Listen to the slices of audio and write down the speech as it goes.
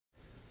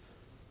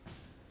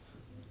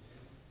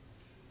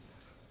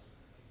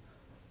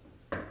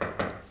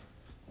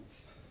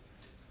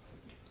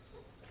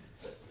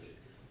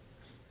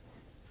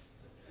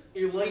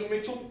Elaine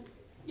Mitchell?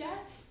 Yes?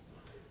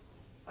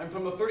 I'm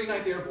from the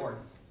 39th Airborne.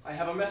 I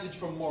have a message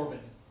from Marvin.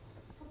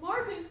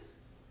 Marvin,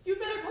 you'd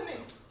better come in.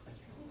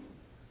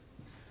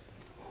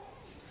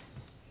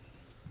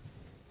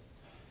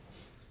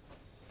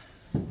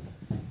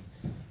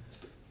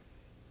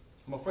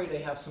 I'm afraid I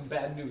have some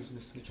bad news,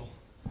 Miss Mitchell.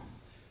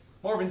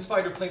 Marvin's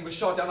fighter plane was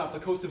shot down off the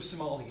coast of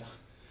Somalia.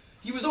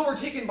 He was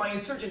overtaken by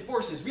insurgent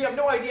forces. We have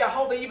no idea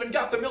how they even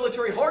got the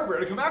military hardware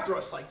to come after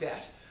us like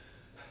that.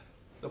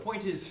 The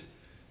point is,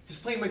 his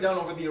plane went down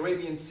over the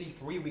Arabian Sea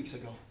 3 weeks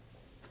ago.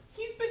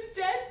 He's been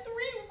dead 3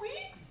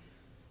 weeks?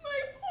 My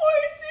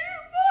poor dear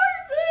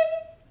Marvin!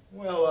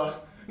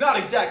 Well, not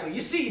exactly.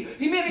 You see,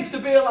 he managed to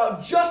bail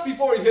out just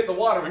before he hit the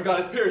water and got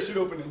his parachute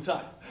open in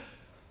time.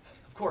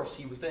 Of course,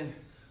 he was then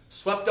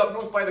swept up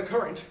north by the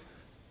current,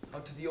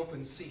 out to the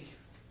open sea.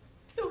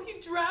 So he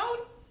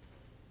drowned?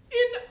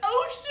 In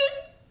ocean?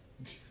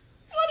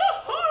 What a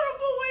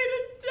horrible way to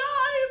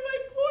die! My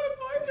poor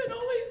Marvin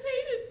always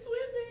hated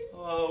swimming.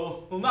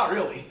 Oh, well, not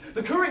really.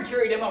 The current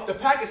carried him up to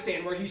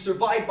Pakistan, where he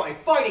survived by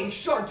fighting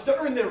sharks to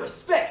earn their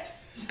respect.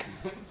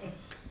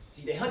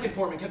 See, they hunted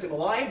for him and kept him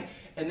alive,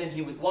 and then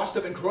he was washed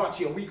up in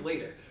Karachi a week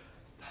later.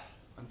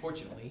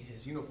 Unfortunately,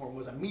 his uniform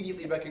was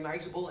immediately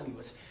recognizable, and he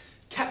was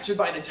captured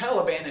by the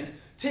Taliban and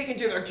taken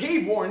to their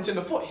cave warrens in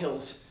the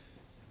foothills.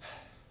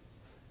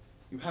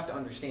 You have to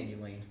understand,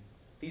 Elaine.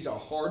 These are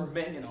hard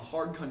men in a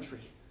hard country.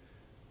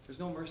 There's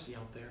no mercy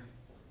out there.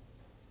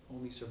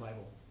 Only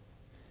survival.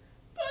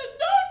 But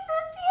not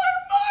for poor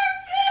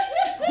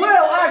Marvin!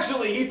 Well,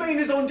 actually, he feigned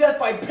his own death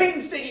by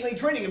painstakingly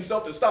training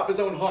himself to stop his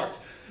own heart.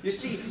 You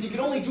see, he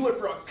could only do it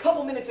for a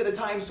couple minutes at a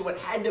time, so it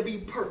had to be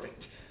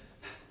perfect.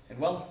 And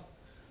well,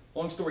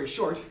 long story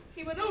short,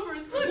 he went over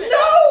his limit.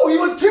 No! He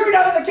was carried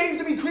out of the cave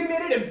to be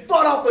cremated and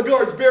fought off the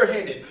guards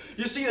barehanded.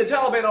 You see, the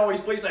Taliban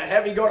always place a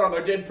heavy guard on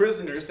their dead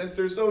prisoners since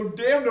they're so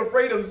damned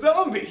afraid of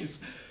zombies.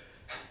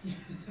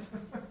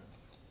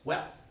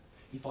 Well,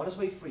 he fought his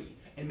way free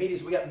and made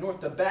his way up north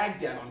to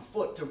Baghdad on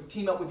foot to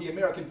team up with the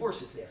American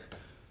forces there.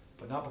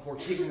 But not before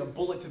taking a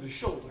bullet to the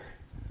shoulder.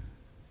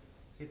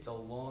 It's a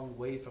long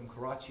way from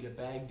Karachi to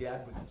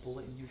Baghdad with a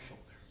bullet in your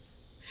shoulder.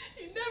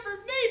 He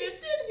never made it,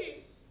 did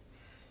he?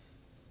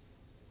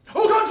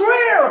 Au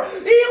contraire!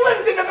 He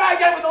limped into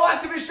Baghdad with the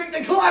last of his strength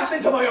and collapsed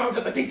into my arms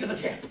at the gates of the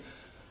camp.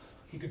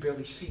 He could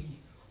barely see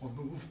or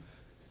move.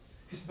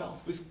 His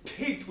mouth was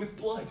caked with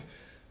blood.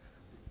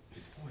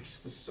 His voice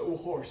was so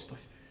hoarse, but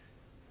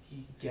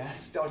he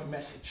gasped out a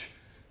message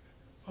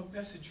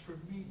for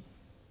me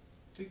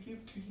to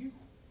give to you.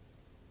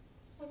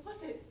 What was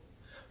it?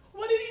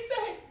 What did he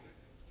say?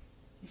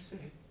 He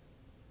said,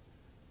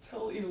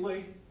 "Tell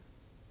Elaine.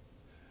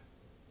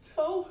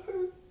 Tell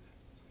her."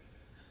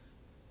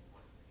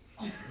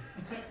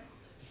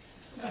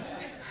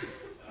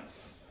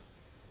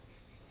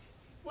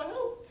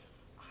 Well,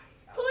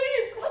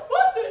 please, what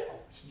was it?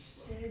 He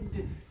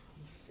said,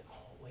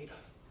 oh, wait a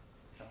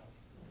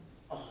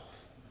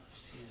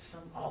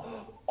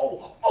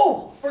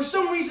for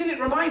some reason it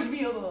reminds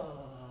me of,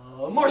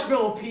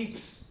 Marshmallow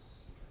Peeps.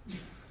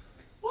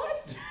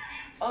 What?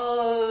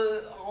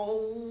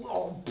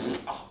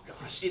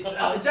 Gosh,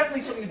 it's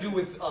definitely something to do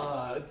with,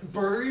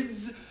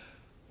 birds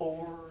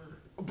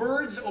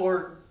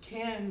or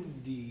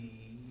candy.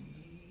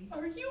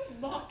 Are you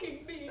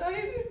mocking me?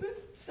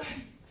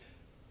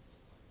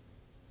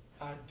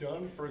 I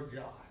done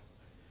forgot.